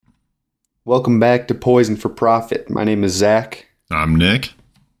Welcome back to Poison for Profit. My name is Zach, I'm Nick.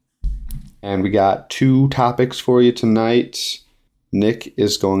 and we got two topics for you tonight. Nick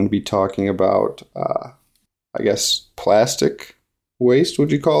is going to be talking about, plastic waste,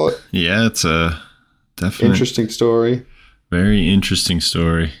 would you call it? Yeah, it's a definite, Interesting story. very interesting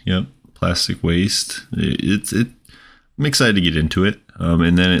story. Yep, plastic waste. I'm excited to get into it.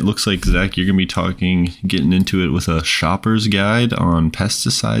 And then it looks like, Zach, you're going to be getting into it with a shopper's guide on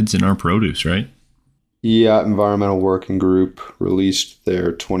pesticides in our produce, right? Yeah, Environmental Working Group released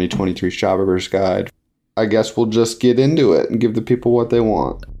their 2023 Shopper's Guide. I guess we'll just get into it and give the people what they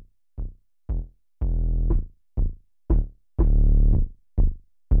want.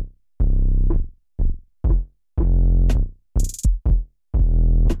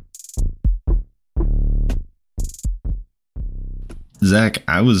 Zach,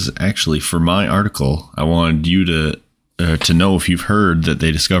 I was actually, for my article, I wanted you to know if you've heard that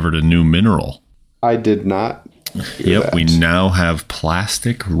they discovered a new mineral. I did not hear Yep, that. we now have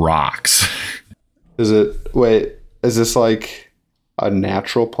plastic rocks. Is this like a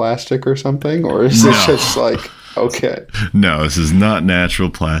natural plastic or something? Or is this No. just like, okay. No, this is not natural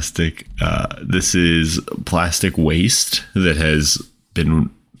plastic. This is plastic waste that has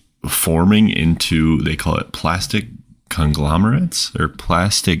been forming into, they call it plastic conglomerates or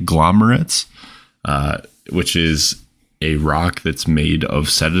plastic glomerates, which is a rock that's made of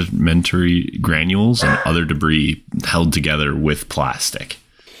sedimentary granules and other debris held together with plastic.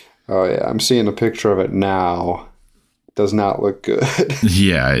 Oh yeah, I'm seeing a picture of it now. Does not look good.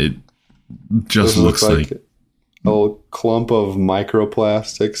 Yeah, it just This looks like a little clump of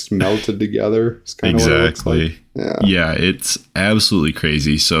microplastics melted together. It's kind of what it looks exactly. like. Yeah, it's absolutely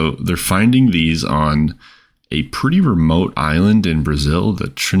crazy. So they're finding these on a pretty remote island in Brazil, the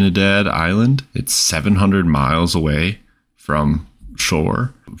Trinidad Island. It's 700 miles away from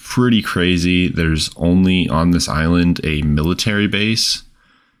shore. Pretty crazy. There's only on this island a military base.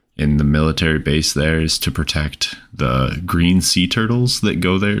 And the military base there is to protect the green sea turtles that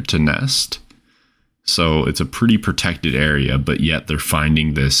go there to nest. So it's a pretty protected area, but yet they're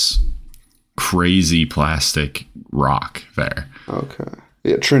finding this crazy plastic rock there. Okay.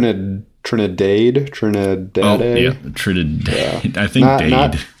 Yeah, Trinidad. Oh, yeah, Trinidad. Yeah. I think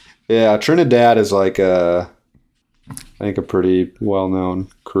Dade. Yeah, Trinidad is like I think a pretty well-known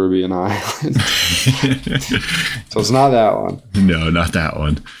Caribbean island. So it's not that one. No, not that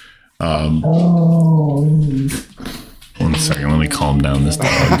one. One second, let me calm down this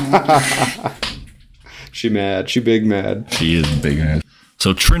time. She mad. She big mad. She is big man.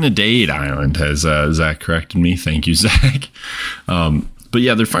 So Trinidad Island has Zach corrected me. Thank you, Zach. But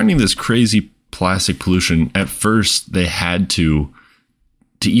yeah, they're finding this crazy plastic pollution. At first, they had to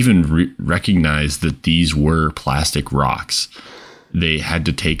even recognize that these were plastic rocks. They had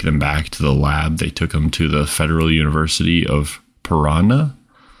to take them back to the lab. They took them to the Federal University of Paraná.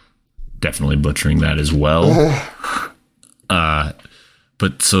 Definitely butchering that as well.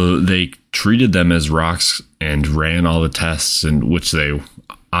 But so they treated them as rocks and ran all the tests, in which they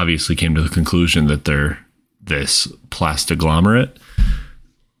obviously came to the conclusion that they're this plastiglomerate.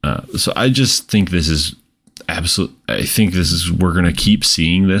 So I just think this is we're going to keep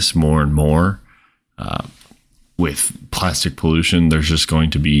seeing this more and more with plastic pollution. There's just going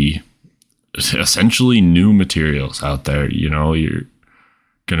to be essentially new materials out there. You know, you're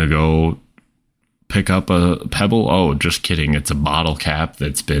going to go pick up a pebble. Oh, just kidding. It's a bottle cap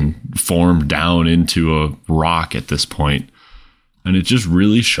that's been formed down into a rock at this point. And it just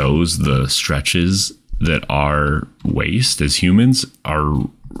really shows the stretches that our waste as humans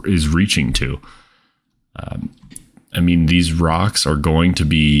is reaching to. I mean, these rocks are going to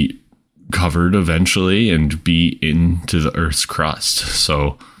be covered eventually and be into the Earth's crust.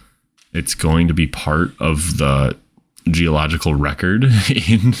 So it's going to be part of the geological record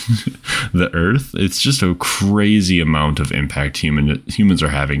in the Earth. It's just a crazy amount of impact humans are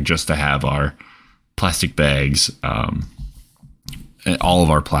having just to have our plastic bags, and all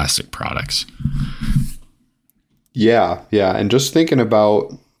of our plastic products. Yeah. And just thinking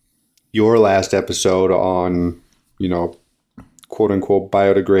about your last episode on, quote unquote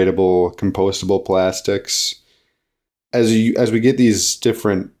biodegradable, compostable plastics, as we get these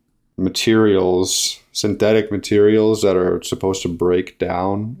different materials, synthetic materials that are supposed to break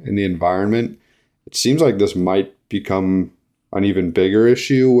down in the environment, it seems like this might become an even bigger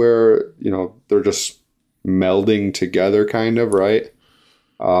issue where, they're just melding together kind of, right?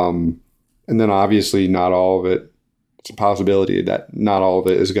 And then obviously not all of it, it's a possibility that not all of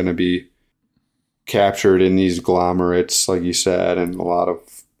it is going to be captured in these glomerates, like you said, and a lot of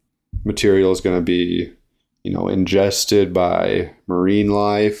material is going to be ingested by marine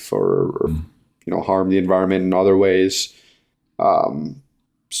life or harm the environment in other ways.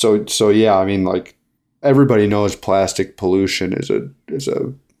 So yeah, I mean, like, everybody knows plastic pollution is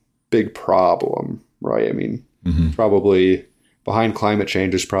a big problem, right? I mean, probably behind climate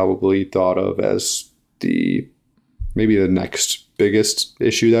change is probably thought of as maybe the next biggest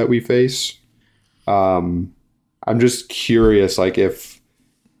issue that we face. I'm just curious, like, if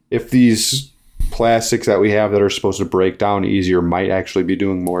these plastics that we have that are supposed to break down easier might actually be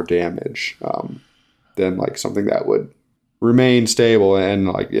doing more damage than like something that would remain stable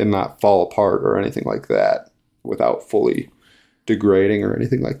and not fall apart or anything like that without fully degrading or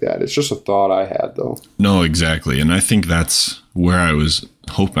anything like that. It's just a thought I had, though. No, exactly. And I think that's where I was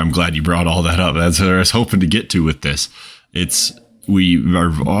hoping. I'm glad you brought all that up. That's what I was hoping to get to with this. We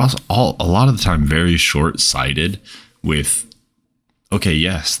are a lot of the time very short-sighted with, okay,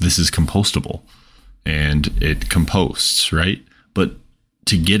 yes, this is compostable and it composts, right? But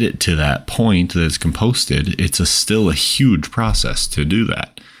to get it to that point that it's composted, it's still a huge process to do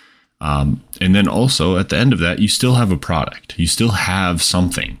that. And then also at the end of that, you still have a product. You still have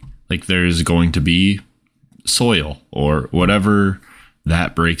something. Like, there's going to be soil or whatever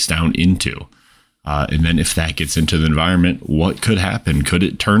that breaks down into. And then if that gets into the environment, what could happen? Could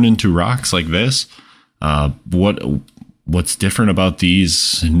it turn into rocks like this? What's different about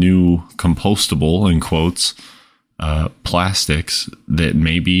these new compostable, in quotes, plastics that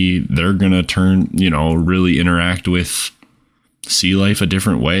maybe they're going to turn, really interact with sea life a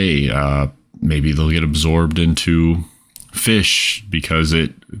different way. Maybe they'll get absorbed into fish because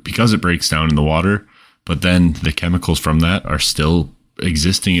it breaks down in the water, but then the chemicals from that are still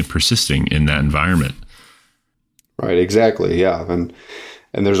existing and persisting in that environment. Right. Exactly. Yeah. And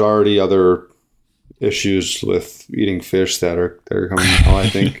there's already other issues with eating fish that are coming now. I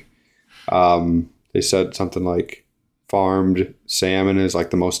think they said something like farmed salmon is like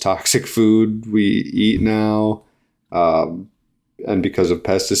the most toxic food we eat now. And because of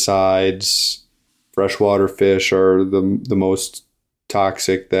pesticides, freshwater fish are the most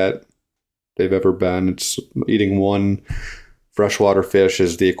toxic that they've ever been. It's eating one freshwater fish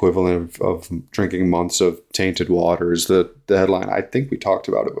is the equivalent of drinking months of tainted water is the headline. I think we talked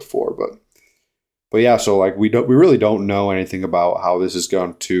about it before, but yeah, so like we really don't know anything about how this is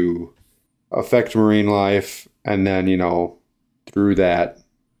going to affect marine life, and then, through that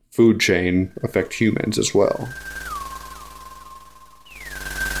food chain, affect humans as well.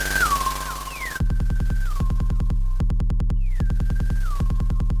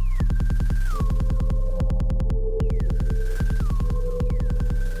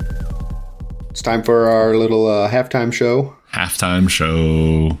 It's time for our little halftime show. Halftime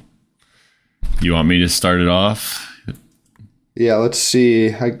show. You want me to start it off? Yeah, let's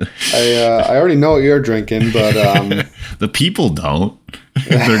see. I already know what you're drinking, but the people don't.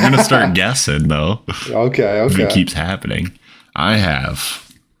 They're gonna start guessing though. Okay. If it keeps happening. I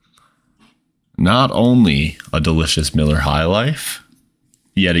have not only a delicious Miller High Life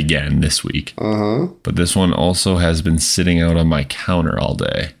yet again this week, but this one also has been sitting out on my counter all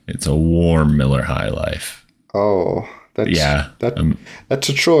day. It's a warm Miller High Life. Oh, that's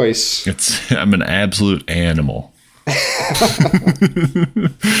a choice. I'm an absolute animal.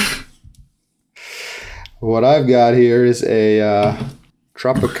 What I've got here is a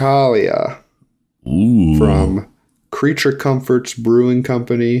Tropicalia from Creature Comforts Brewing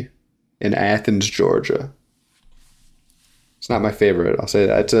Company in Athens, Georgia. It's not my favorite. I'll say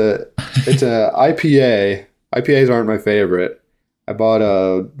that. It's a IPA. IPAs aren't my favorite. I bought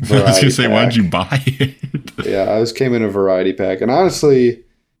a variety I was gonna say, pack. Why'd you buy it? Yeah, came in a variety pack, and honestly,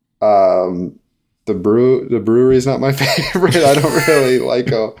 the brewery is not my favorite. I don't really like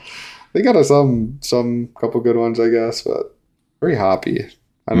them. They got some couple good ones, I guess, but very hoppy.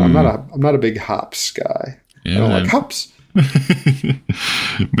 I'm not a big hops guy. Yeah, I don't like hops.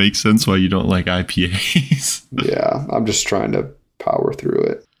 Makes sense why you don't like IPAs. Yeah, I'm just trying to power through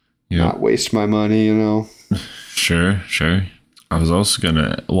it, not waste my money. Sure. I was also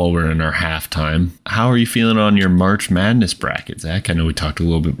gonna, while we're in our halftime, how are you feeling on your March Madness bracket, Zach? I know we talked a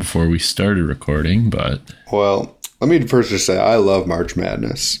little bit before we started recording, but well, let me first just say I love March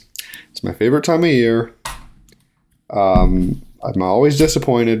Madness. It's my favorite time of year. I'm always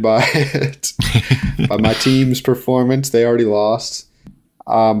disappointed by it, by my team's performance. They already lost,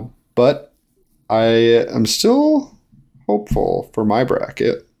 but I am still hopeful for my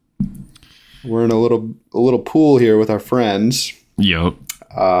bracket. We're in a little pool here with our friends. Yep.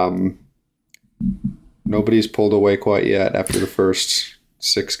 Nobody's pulled away quite yet after the first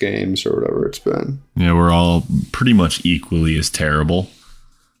 6 games or whatever it's been. Yeah, we're all pretty much equally as terrible.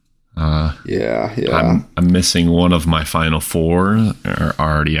 Yeah. I'm missing one of my final four are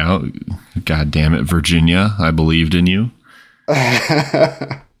already out. God damn it, Virginia! I believed in you.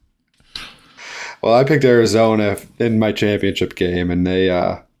 Well, I picked Arizona in my championship game, and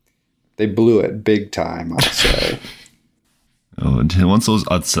they blew it big time, I'd say. Once those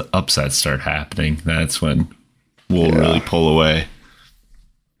upsets start happening, that's when we'll really pull away.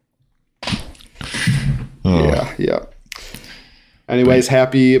 Yeah. Anyways,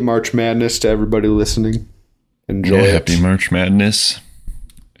 happy March Madness to everybody listening. Enjoy it. Happy March Madness.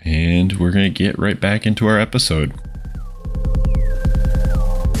 And we're going to get right back into our episode.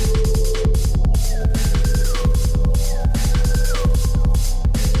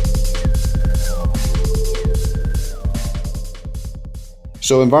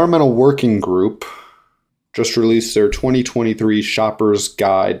 So Environmental Working Group just released their 2023 Shopper's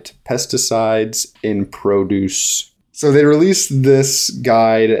Guide to Pesticides in Produce. So they release this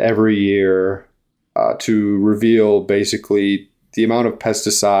guide every year to reveal basically the amount of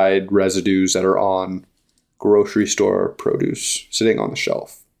pesticide residues that are on grocery store produce sitting on the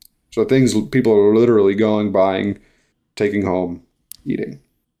shelf. So things people are literally going, buying, taking home, eating.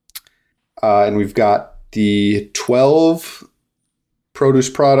 And we've got the 12 produce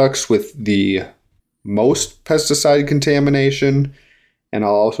products with the most pesticide contamination. And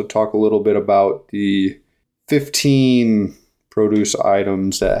I'll also talk a little bit about the 15 produce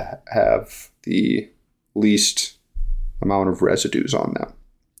items that have the least amount of residues on them.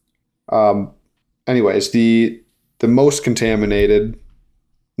 Anyways, the most contaminated,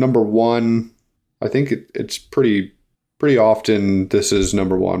 number one, I think it's pretty often this is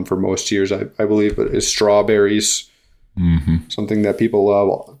number one for most years, I believe, but is strawberries. Mm-hmm. Something that people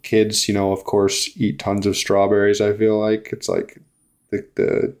love. Kids, of course, eat tons of strawberries. I feel like it's like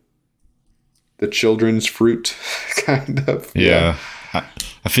the children's fruit, kind of. Yeah.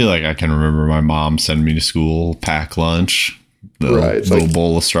 I feel like I can remember my mom sending me to school, pack lunch, the little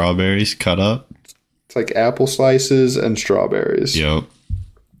bowl of strawberries cut up. It's like apple slices and strawberries. Yep.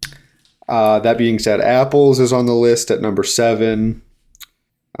 That being said, apples is on the list at number 7.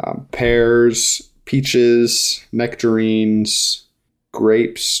 Pears, peaches, nectarines,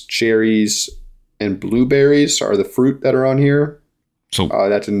 grapes, cherries, and blueberries are the fruit that are on here. So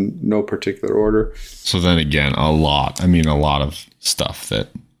that's in no particular order. So then again, a lot of stuff that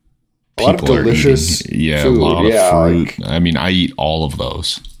a lot of delicious food. A lot of fruit. I eat all of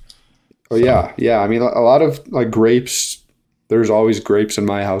those. Oh, so. Yeah. A lot of like grapes. There's always grapes in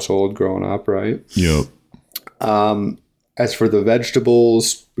my household growing up, right? Yep. As for the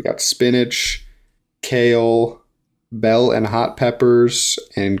vegetables, we got spinach, kale, bell and hot peppers,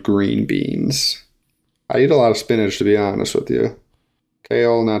 and green beans. I eat a lot of spinach, to be honest with you.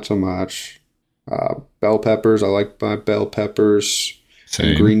 Kale, not so much. Bell peppers, I like my bell peppers. Same.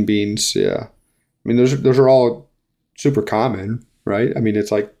 And green beans, yeah. Those are all super common, right?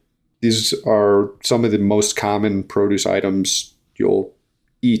 It's like these are some of the most common produce items you'll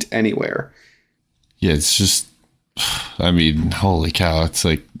eat anywhere. Yeah, it's just, holy cow, it's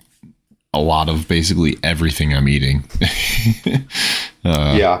like a lot of basically everything I'm eating.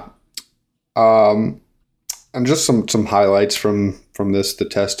 Yeah. And just some highlights from this, the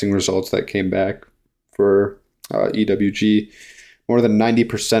testing results that came back for EWG. More than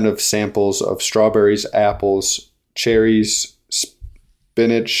 90% of samples of strawberries, apples, cherries,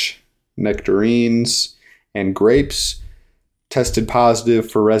 spinach, nectarines, and grapes tested positive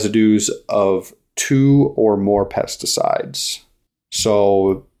for residues of 2 or more pesticides.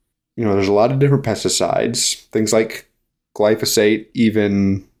 So, there's a lot of different pesticides, things like glyphosate,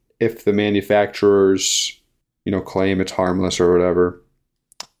 even if the manufacturers, claim it's harmless or whatever.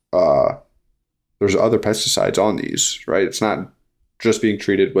 There's other pesticides on these, right? It's not just being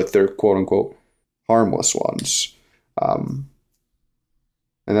treated with their quote unquote harmless ones. And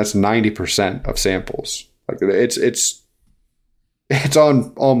that's 90% of samples. Like it's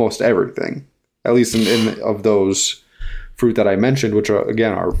on almost everything, at least in of those fruit that I mentioned, which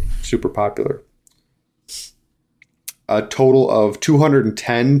are super popular. A total of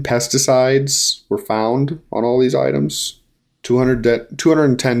 210 pesticides were found on all these items.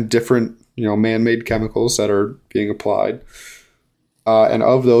 210 different, man-made chemicals that are being applied. And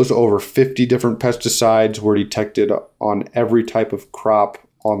of those, over 50 different pesticides were detected on every type of crop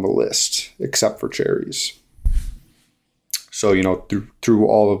on the list, except for cherries. So, through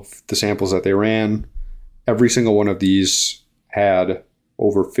all of the samples that they ran, every single one of these had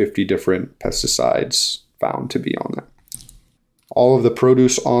over 50 different pesticides found to be on them. All of the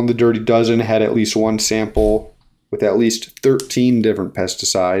produce on the Dirty Dozen had at least one sample with at least 13 different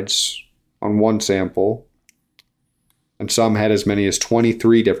pesticides on one sample. and some had as many as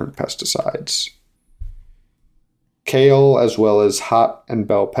 23 different pesticides. Kale, as well as hot and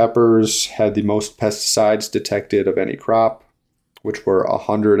bell peppers, had the most pesticides detected of any crop, which were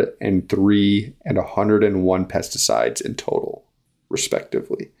 103 and 101 pesticides in total,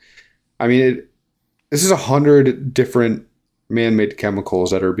 respectively. I mean, this is 100 different man-made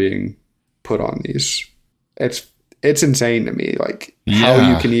chemicals that are being put on these. It's insane to me, like how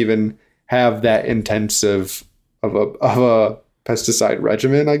you can even have that intensive of a pesticide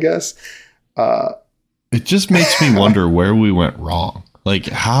regimen, I guess. It just makes me wonder where we went wrong. Like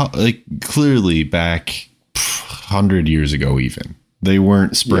how, like clearly back 100 years ago, even they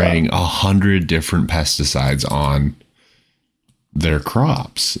weren't spraying 100 different pesticides on their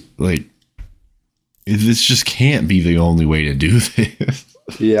crops. Like this just can't be the only way to do this.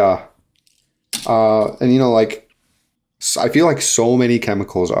 Yeah. And like I feel like so many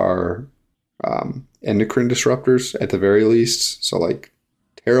chemicals are endocrine disruptors at the very least. So like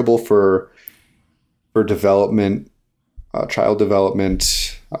terrible for development, child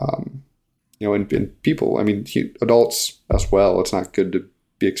development, in people. I mean, adults as well. It's not good to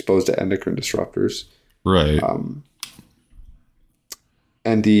be exposed to endocrine disruptors. Right.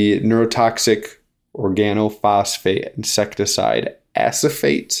 And the neurotoxic organophosphate insecticide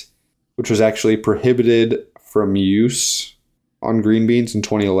acephate, which was actually prohibited from use on green beans in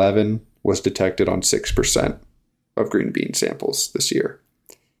 2011, was detected on 6% of green bean samples this year.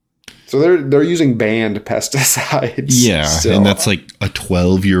 So they're using banned pesticides. Yeah, still. And that's like a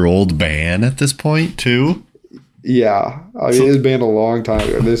 12-year-old ban at this point too. Yeah, I mean, it was banned a long time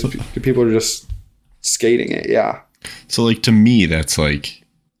ago. People are just skating it. Yeah. So like to me, that's like,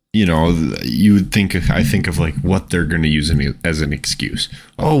 you would think, I think of like what they're going to use as an excuse.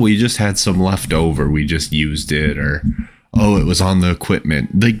 Oh, we just had some left over. We just used it. Or, oh, it was on the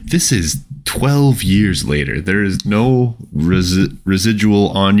equipment. Like this is 12 years later. There is no residual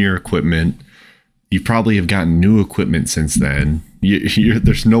on your equipment. You probably have gotten new equipment since then.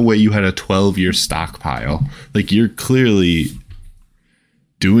 There's no way you had a 12-year stockpile. Like you're clearly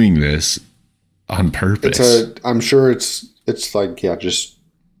doing this on purpose. I'm sure it's like, just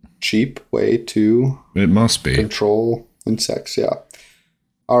cheap way to it must be control insects. Yeah.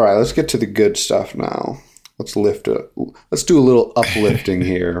 All right, let's get to the good stuff now. Let's do a little uplifting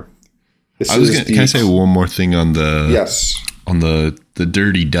here. Can I say one more thing on the on the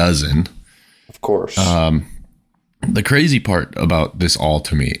Dirty Dozen? Of course. The crazy part about this all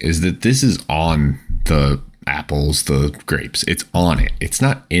to me is that this is on the apples, the grapes. It's on it. It's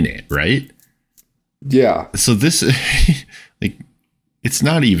not in it, right? Yeah. So this like it's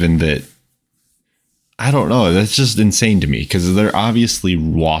not even that. I don't know. That's just insane to me because they're obviously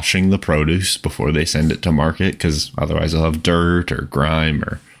washing the produce before they send it to market because otherwise they'll have dirt or grime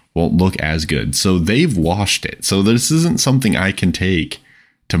or won't look as good. So they've washed it. So this isn't something I can take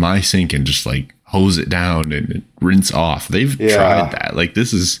to my sink and just like hose it down and rinse off. They've tried that. Like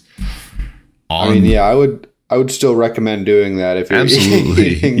this is on. I mean, I would still recommend doing that if you're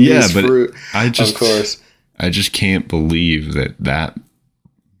eating these fruit. Of course. I just can't believe that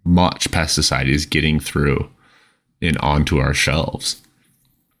much pesticide is getting through and onto our shelves.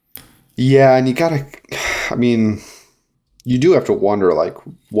 Yeah, and you do have to wonder like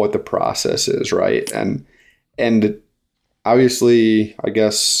what the process is, right? And obviously, I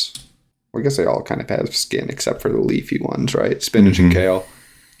guess they all kind of have skin except for the leafy ones, right? Spinach and kale.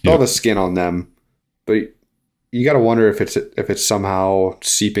 All the skin on them. But you got to wonder if it's somehow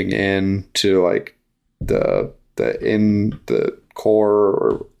seeping in to like the core,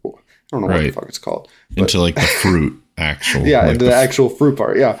 or I don't know what the fuck it's called. But, into like the fruit actual. Yeah, like into the actual fruit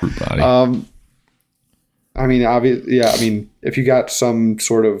part. Yeah. Fruit body. I mean, if you got some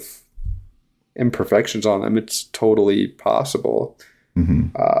sort of imperfections on them, it's totally possible.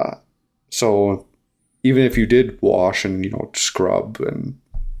 Mm-hmm. So even if you did wash and, scrub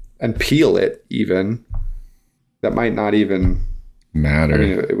and peel it even, that might not even matter. I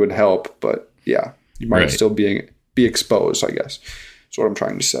mean, it would help, but yeah, you might still be exposed, I guess. That's what I'm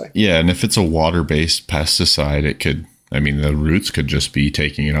trying to say. Yeah, and if it's a water-based pesticide, the roots could just be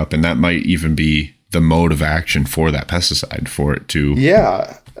taking it up, and that might even be the mode of action for that pesticide, for it to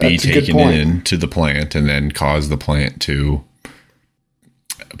be taken in to the plant and then cause the plant to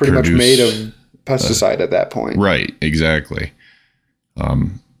pretty much made of pesticide at that point. Right, exactly.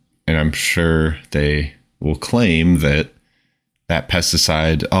 And I'm sure they will claim that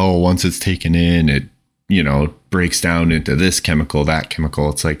pesticide, once it's taken in, it, breaks down into this chemical, that chemical.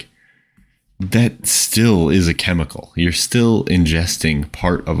 It's like, that still is a chemical. You're still ingesting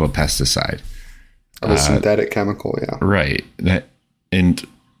part of a pesticide. Of a synthetic chemical, yeah. Right. And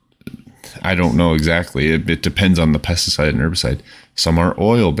I don't know exactly. It depends on the pesticide and herbicide. Some are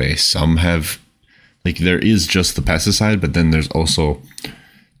oil based. Some have, like, there is just the pesticide, but then there's also,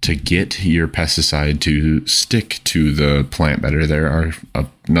 to get your pesticide to stick to the plant better, there are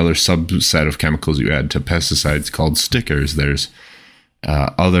another subset of chemicals you add to pesticides called stickers. There's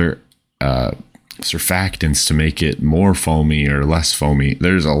other surfactants to make it more foamy or less foamy.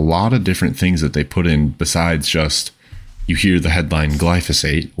 There's a lot of different things that they put in besides just, you hear the headline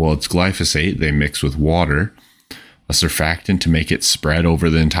glyphosate. Well, it's glyphosate. They mix with water, a surfactant to make it spread over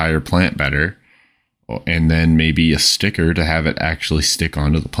the entire plant better, and then maybe a sticker to have it actually stick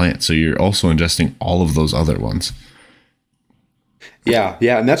onto the plant. So you're also ingesting all of those other ones. Yeah,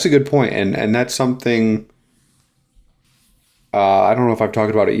 and that's a good point. And that's something, I don't know if I've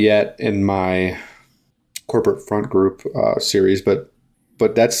talked about it yet in my corporate front group series, but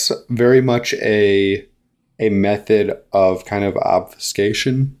that's very much a method of kind of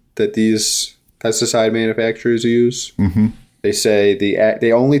obfuscation that these pesticide manufacturers use. Mm-hmm. They say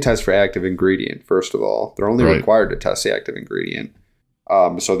they only test for active ingredient, first of all. They're only required to test the active ingredient.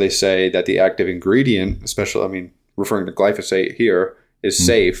 So they say that the active ingredient, especially, referring to glyphosate here, is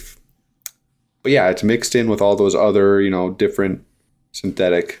safe. But yeah, it's mixed in with all those other, different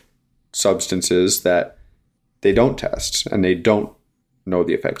synthetic substances that they don't test and they don't know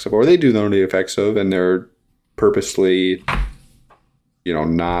the effects of, or they do know the effects of, and they're purposely,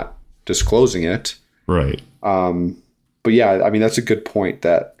 not disclosing it. Right. But yeah, that's a good point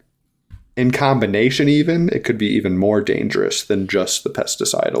that in combination, even, it could be even more dangerous than just the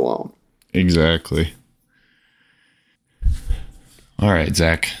pesticide alone. Exactly. All right,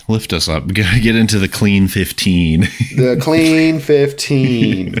 Zach, lift us up. Get into the Clean 15. The Clean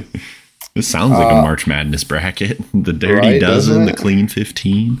 15. This sounds like a March Madness bracket. The Dirty Dozen, the Clean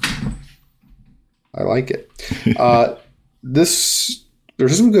 15. I like it.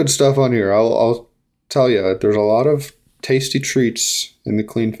 There's some good stuff on here. I'll tell you, there's a lot of tasty treats in the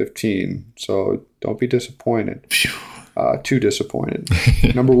Clean 15, so don't be disappointed. Too disappointed.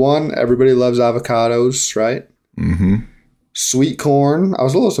 Number one, everybody loves avocados, right? Mm-hmm. Sweet corn. I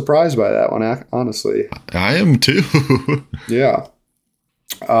was a little surprised by that one, honestly. I am too. Yeah.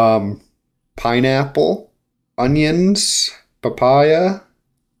 Pineapple, onions, papaya,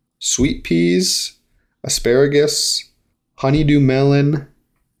 sweet peas, asparagus, honeydew melon,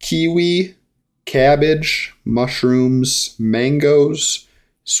 kiwi, cabbage, mushrooms, mangoes,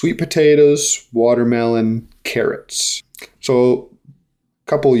 sweet potatoes, watermelon, carrots. So a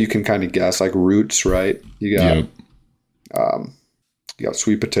couple you can kind of guess, like roots, right? You got you got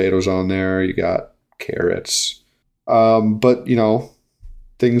sweet potatoes on there, you got carrots. But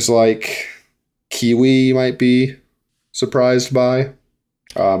things like kiwi you might be surprised by.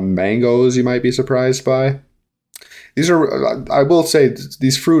 Mangoes you might be surprised by. These are, I will say,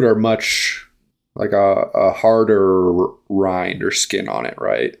 these fruit are much like a harder rind or skin on it,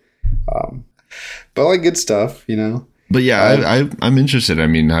 right? But like good stuff, But yeah, I'm interested.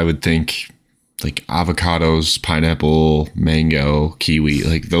 I would think like avocados, pineapple, mango, kiwi,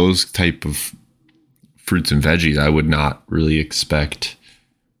 like those type of fruits and veggies, I would not really expect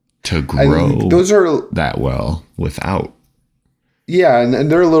to grow those are that well without. Yeah,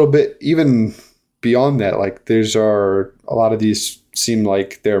 and they're a little bit even beyond that. Like there's a lot of these seem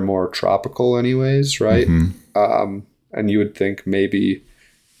like they're more tropical anyways, right? Mm-hmm. And you would think maybe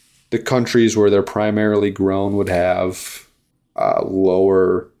the countries where they're primarily grown would have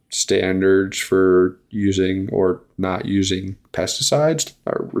lower standards for using or not using pesticides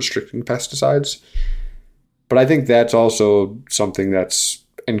or restricting pesticides. But I think that's also something that's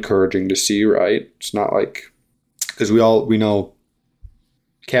encouraging to see, right? It's not like, because we know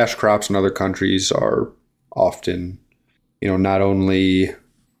cash crops in other countries are often, not only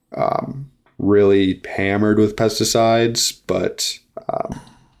really hammered with pesticides, but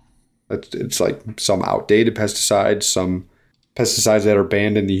it's like some outdated pesticides, some pesticides that are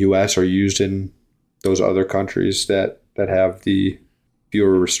banned in the U.S. are used in those other countries that have the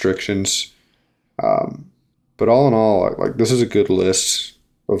fewer restrictions. But all in all, like this is a good list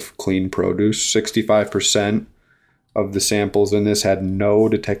of clean produce. 65% of the samples in this had no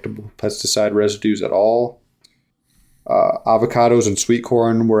detectable pesticide residues at all. Avocados and sweet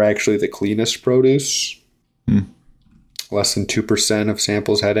corn were actually the cleanest produce. Less than 2% of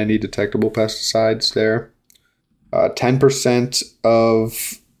samples had any detectable pesticides there. 10%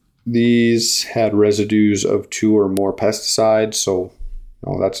 of these had residues of 2 or more pesticides. So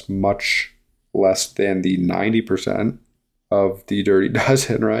that's much less than the 90% of the Dirty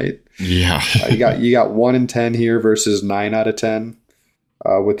Dozen, right? Yeah. You got 1 in 10 here versus 9 out of 10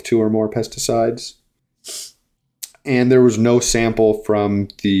 with 2 or more pesticides. And there was no sample from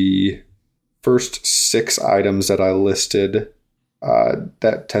the first 6 items that I listed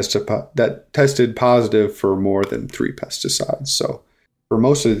that tested positive for more than 3 pesticides. So for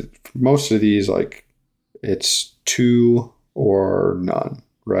most of these, like, it's 2 or none,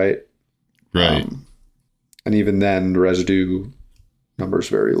 right? Right. And even then, the residue number is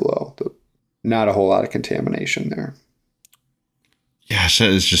very low. Not a whole lot of contamination there. Yeah,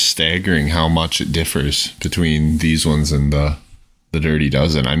 it's just staggering how much it differs between these ones and the Dirty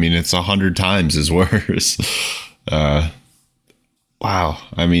Dozen. I mean, it's 100 times as worse. Wow.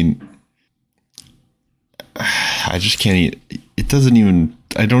 I mean, I just can't. It doesn't even.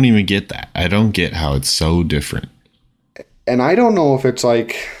 I don't even get that. I don't get how it's so different. And I don't know if it's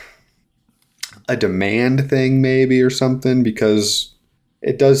like a demand thing, maybe, or something, because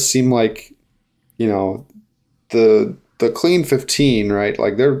it does seem like, you know, the Clean 15, right?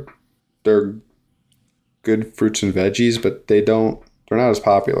 Like they're good fruits and veggies, but they're not as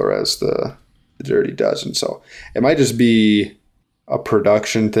popular as the Dirty Dozen. So it might just be a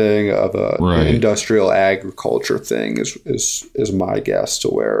production thing of an industrial agriculture thing is my guess, to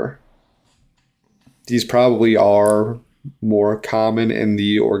where these probably are more common in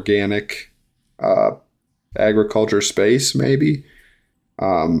the organic agriculture space, maybe.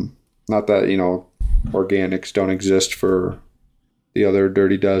 Not that, you know, organics don't exist for the other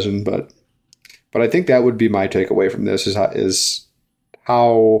Dirty Dozen, but I think that would be my takeaway from this is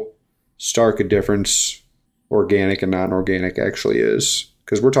how stark a difference organic and non-organic actually is.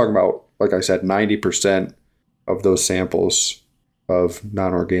 Because we're talking about, like I said, 90% of those samples of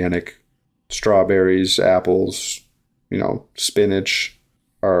non-organic strawberries, apples, you know, spinach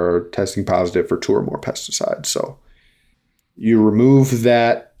are testing positive for 2 or more pesticides. So you remove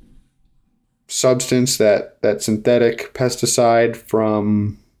that substance, that synthetic pesticide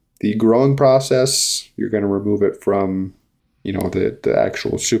from the growing process, you're going to remove it from, you know, the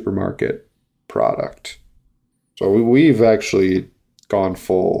actual supermarket product. So we've actually gone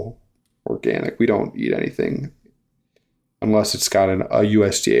full organic. We don't eat anything unless it's got a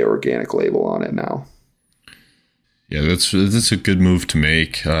USDA organic label on it now. Yeah, that's a good move to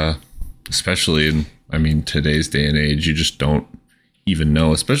make, especially in, I mean, today's day and age. You just don't even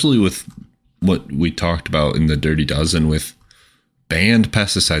know, especially with what we talked about in the Dirty Dozen with banned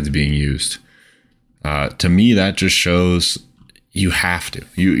pesticides being used. To me, that just shows you have to.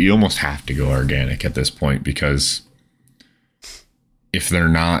 You almost have to go organic at this point, because if they're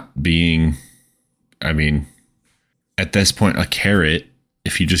not being, I mean, at this point, a carrot,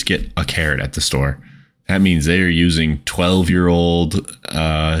 if you just get a carrot at the store, that means they are using 12-year-old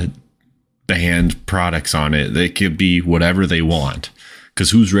banned products on it. They could be whatever they want,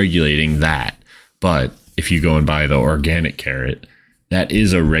 because who's regulating that? But if you go and buy the organic carrot, that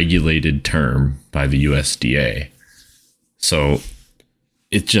is a regulated term by the USDA. So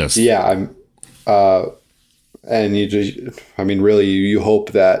it just... Yeah, and you just, I mean, really, you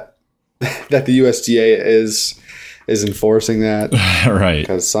hope that the USDA is enforcing that. Right.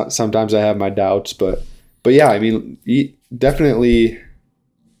 Because sometimes I have my doubts, but yeah, I mean, definitely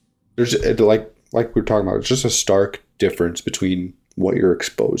there's, like we were talking about, it's just a stark difference between what you're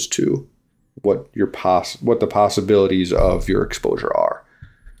exposed to, what the possibilities of your exposure are.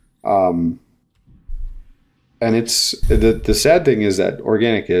 And it's the sad thing is that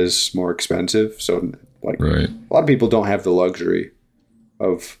organic is more expensive. So like right. A lot of people don't have the luxury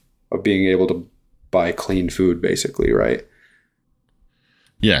of being able to buy clean food, basically, right?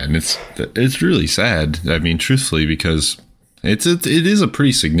 Yeah, and it's really sad. I mean, truthfully, because it is a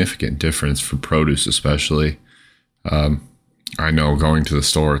pretty significant difference for produce, especially. I know going to the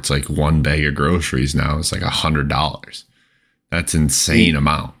store, it's like one bag of groceries now. It's like $100. That's insane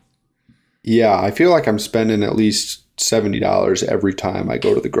amount. Yeah, I feel like I'm spending at least $70 every time I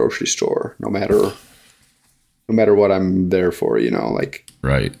go to the grocery store, no matter what I'm there for, you know, like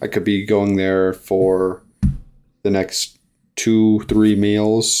right. I could be going there for the next 2-3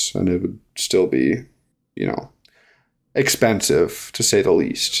 meals and it would still be, you know, expensive to say the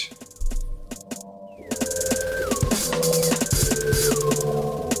least.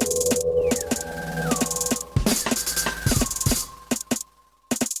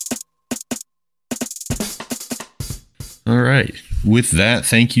 All right. With that,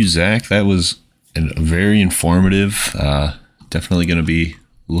 thank you, Zach. That was very informative. Definitely going to be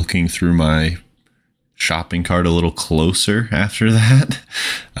looking through my shopping cart a little closer after that.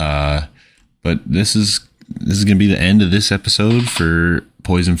 But this is going to be the end of this episode for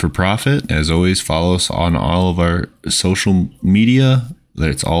Poison for Profit. As always, follow us on all of our social media.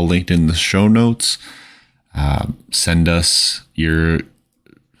 It's all linked in the show notes. Send us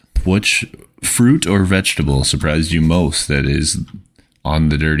which fruit or vegetable surprised you most that is on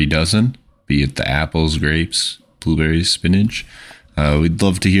the Dirty Dozen. be it the apples, grapes, blueberries, spinach. We'd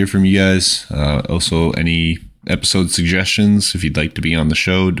love to hear from you guys. Also, any episode suggestions, if you'd like to be on the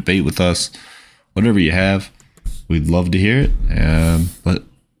show, debate with us, whatever you have, we'd love to hear it. But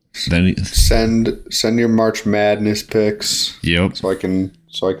then send your March Madness picks. Yep. So I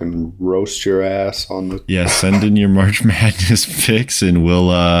can roast your ass on the. Yeah, send in your March Madness picks, and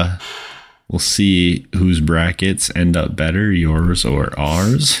we'll see whose brackets end up better, yours or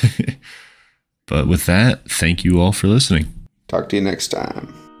ours. But with that, thank you all for listening. Talk to you next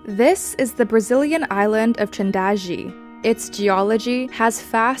time. This is the Brazilian island of Chandaji. Its geology has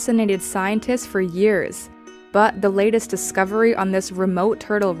fascinated scientists for years, but the latest discovery on this remote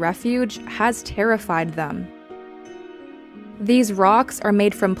turtle refuge has terrified them. These rocks are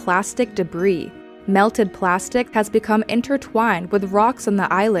made from plastic debris. Melted plastic has become intertwined with rocks on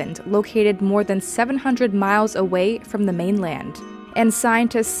the island located more than 700 miles away from the mainland. And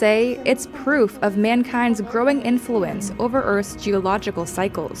scientists say it's proof of mankind's growing influence over Earth's geological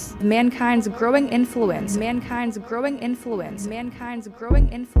cycles. Mankind's growing influence, mankind's growing influence, mankind's growing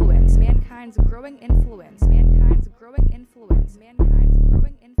influence, mankind's growing influence, mankind's growing influence, mankind's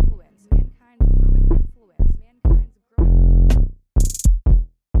growing influence, mankind's growing influence.